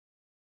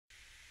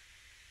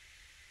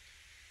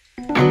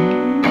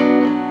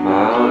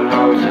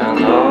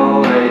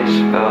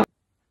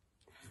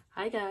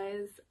Hi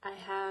guys, I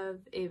have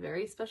a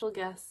very special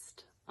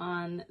guest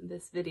on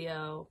this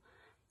video.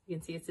 You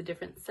can see it's a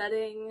different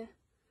setting.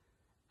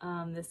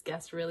 This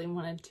guest really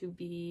wanted to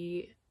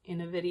be in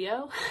a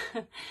video.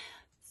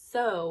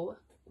 So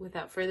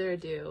without further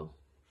ado,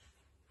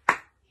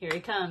 here he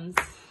comes.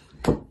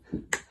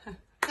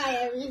 Hi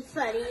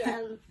everybody,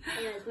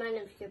 my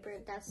name's Cooper,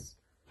 that's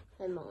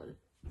my mom.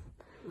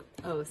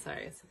 Oh,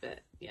 sorry, it's a bit,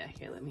 yeah,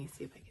 here, let me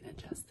see if I can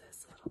adjust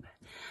this a little bit.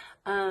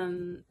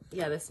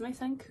 Yeah, this is my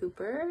son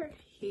Cooper.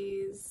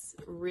 He's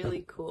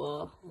really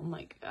cool. Oh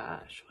my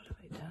gosh, what have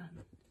I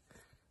done?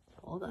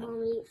 Hold on.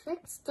 Mommy,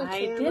 fix the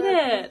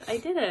camera. I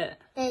did it.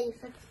 Hey, you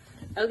fixed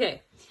it.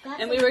 Okay,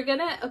 and we were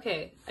gonna,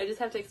 okay, I just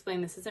have to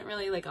explain, this isn't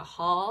really like a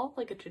haul,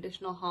 like a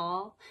traditional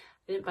haul.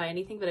 I didn't buy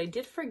anything, but I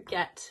did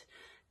forget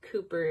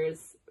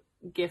Cooper's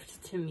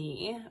gift to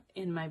me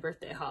in my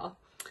birthday haul.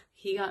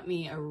 He got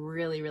me a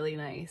really, really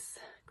nice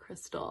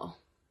crystal.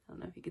 I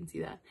don't know if you can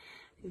see that.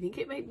 I think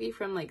it might be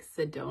from like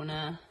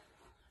Sedona,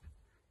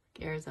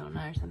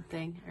 Arizona or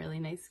something. A really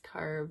nice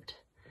carved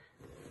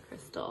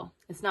crystal.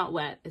 It's not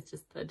wet, it's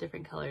just the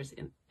different colors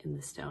in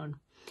the stone.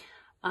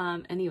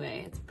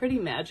 Anyway, it's pretty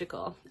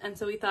magical. And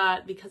so we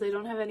thought, because I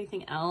don't have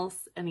anything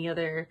else, any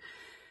other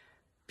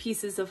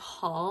pieces of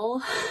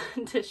haul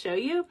to show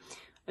you,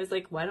 I was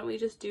like, why don't we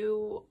just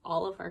do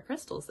all of our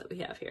crystals that we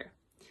have here?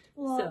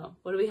 Well, so,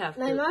 what do we have?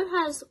 My mom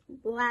has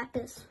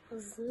lapis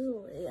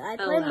lazuli. I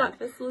play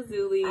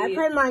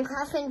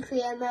Minecraft in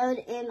creative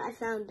mode, and I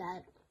found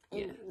that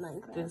in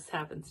Minecraft. This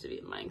happens to be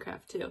in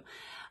Minecraft too.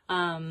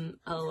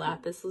 A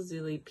lapis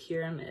lazuli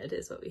pyramid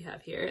is what we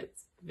have here.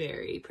 It's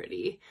very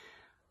pretty.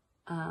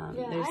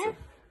 There's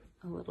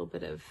a little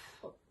bit of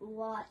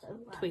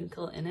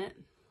twinkle in it.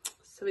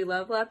 So we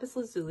love lapis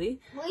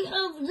lazuli. We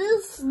have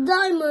this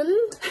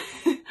diamond.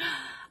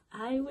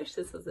 I wish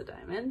this was a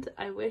diamond.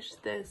 I wish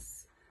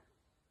this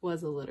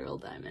was a literal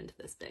diamond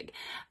this big.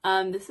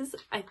 This is,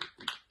 I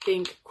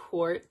think,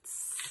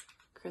 quartz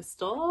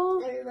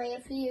crystal. Everybody,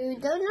 if you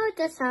don't know what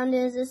this sound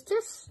is, it's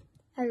just,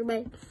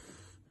 everybody,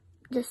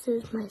 this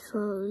is my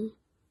phone.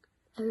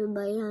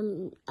 Everybody,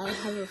 I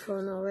have a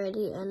phone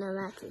already, and I'm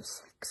actually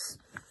 6.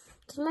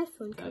 Does my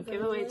phone Don't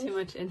give away too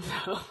much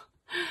info.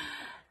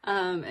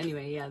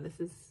 Anyway, yeah,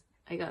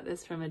 I got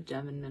this from a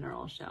gem and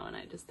mineral show, and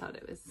I just thought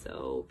it was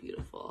so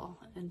beautiful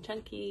and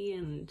chunky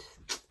and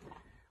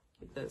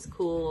with those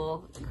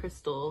cool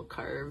crystal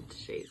carved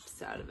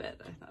shapes out of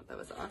it. I thought that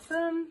was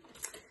awesome.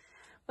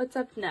 What's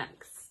up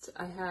next?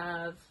 I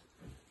have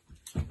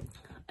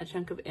a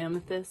chunk of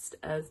amethyst,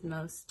 as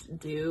most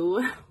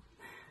do.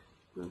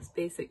 Most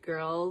basic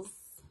girls.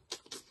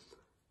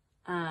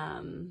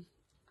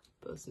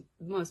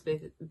 Most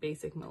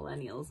basic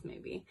millennials,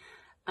 maybe.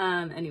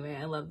 Anyway,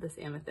 I love this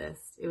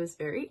amethyst. It was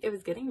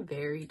getting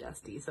very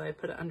dusty, so I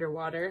put it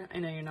underwater. I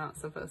know you're not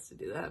supposed to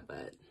do that,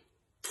 but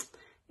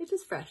it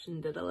just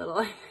freshened it a little,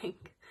 I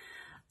think.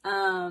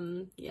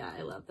 Yeah,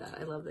 I love that.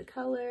 I love the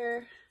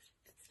color.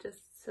 It's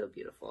just so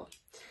beautiful.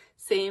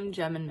 Same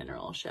gem and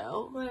mineral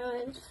show.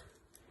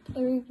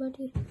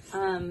 Everybody.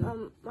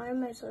 Why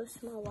am I so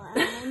small? Why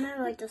am I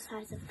like the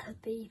size of a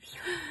baby?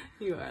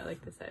 You are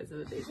like the size of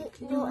a baby.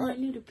 You are a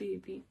little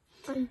baby.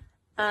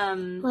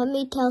 Let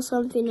me tell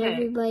something,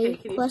 everybody.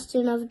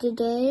 Question of the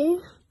day.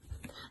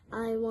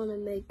 I want to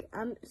make,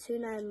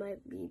 soon I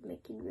might be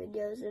making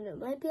videos, and it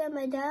might be at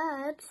my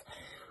dad's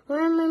or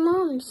at my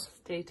mom's.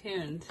 Stay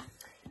tuned.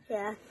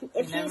 Yeah.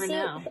 If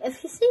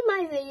you see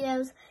my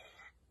videos,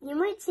 you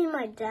might see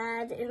my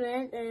dad in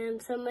it,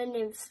 and someone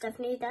named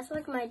Stephanie. That's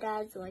like my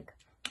dad's like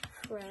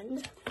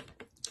friend.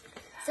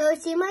 So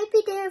she might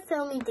be there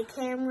filming the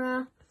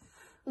camera.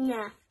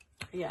 Yeah.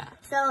 Yeah.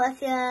 So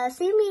if you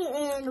see me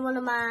in one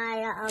of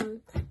my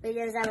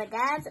videos at my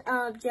dad's,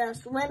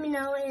 just let me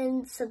know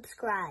and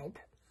subscribe.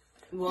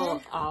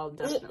 Well, I'll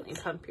definitely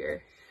pump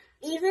your...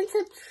 Even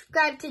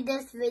subscribe to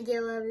this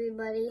video,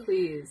 everybody.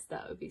 Please,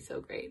 that would be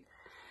so great.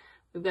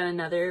 We've got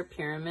another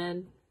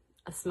pyramid,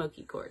 a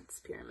smoky quartz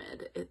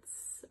pyramid.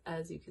 It's,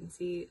 as you can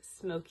see,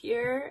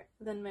 smokier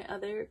than my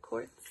other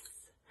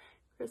quartz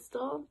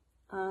crystal.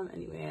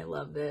 Anyway, I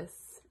love this.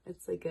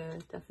 It's like a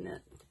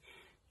definite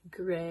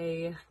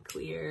gray,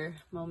 clear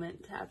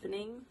moment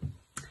happening.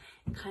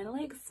 Kind of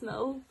like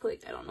smoke.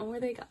 Like, I don't know where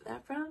they got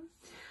that from.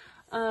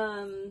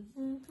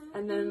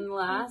 And then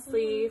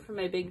lastly, for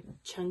my big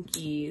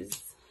chunkies,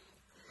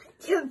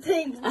 Your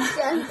big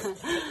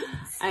chunkies.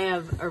 I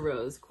have a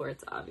rose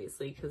quartz,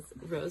 obviously, because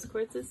rose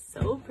quartz is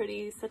so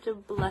pretty, such a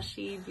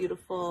blushy,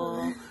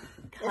 beautiful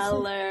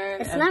color.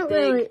 It's a not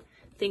big really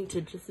thing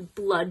to just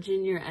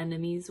bludgeon your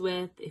enemies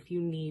with if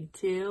you need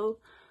to.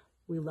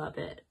 We love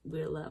it.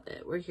 We love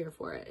it. We're here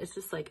for it. It's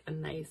just like a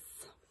nice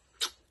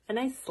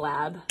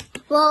slab.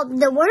 Well,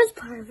 the worst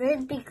part of it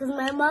is because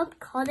my mom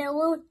called it a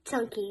little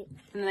chunky.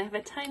 And then I have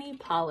a tiny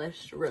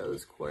polished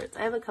rose quartz.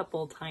 I have a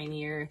couple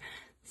tinier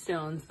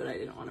stones, but I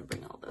didn't want to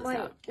bring all those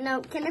out.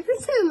 No, can I put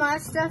some more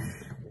stuff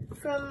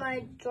from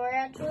my drawer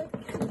actually?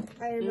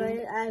 I have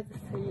a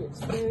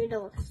fidget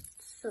that looks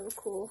so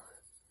cool.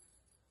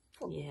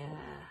 Yeah.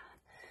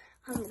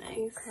 I'm a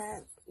cool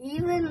cat.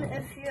 even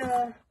if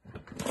you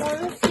want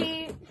to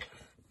see,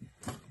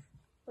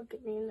 look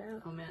at me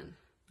now. Oh man.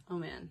 Oh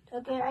man.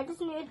 Okay, I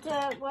just need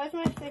to, where's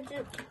my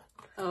fidget?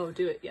 Oh,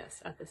 do it,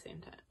 yes, at the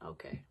same time.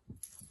 Okay.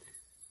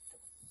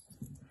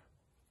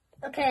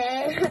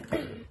 Okay.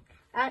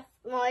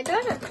 Well, I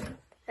don't know.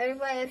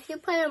 Everybody, if you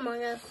play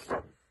Among Us,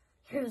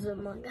 here's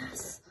Among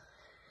Us.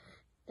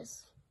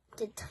 It's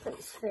the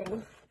toughest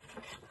thing.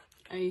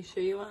 Are you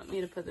sure you want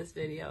me to put this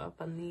video up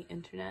on the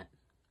internet?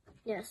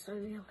 Yes,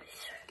 I'm really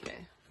sure.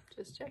 Okay,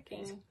 just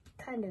checking.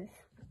 Kind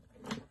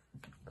of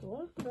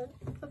cool, but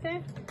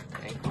okay.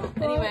 Very cool.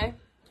 Anyway,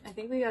 I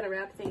think we gotta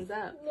wrap things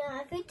up. Yeah,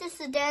 I think this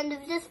is the end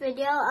of this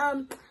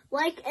video.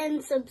 Like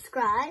and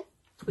subscribe.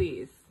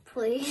 Please.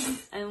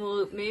 Please. And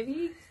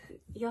maybe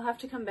you'll have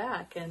to come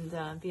back and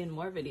be in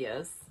more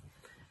videos.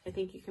 I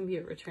think you can be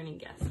a returning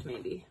guest,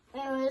 maybe.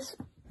 Anyways.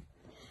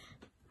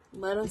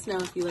 Let us know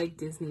if you like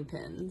Disney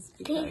pins,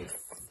 because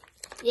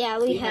yeah,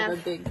 we have a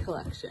big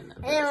collection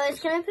of Anyways,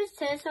 can I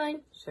say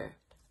something? Sure.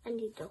 I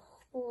need the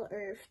whole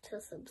earth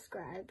to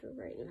subscribe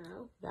right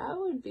now. That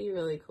would be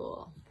really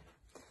cool.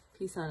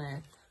 Peace on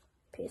Earth.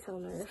 Peace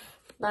on Earth.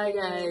 Bye,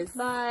 guys.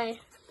 Bye.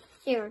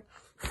 Here.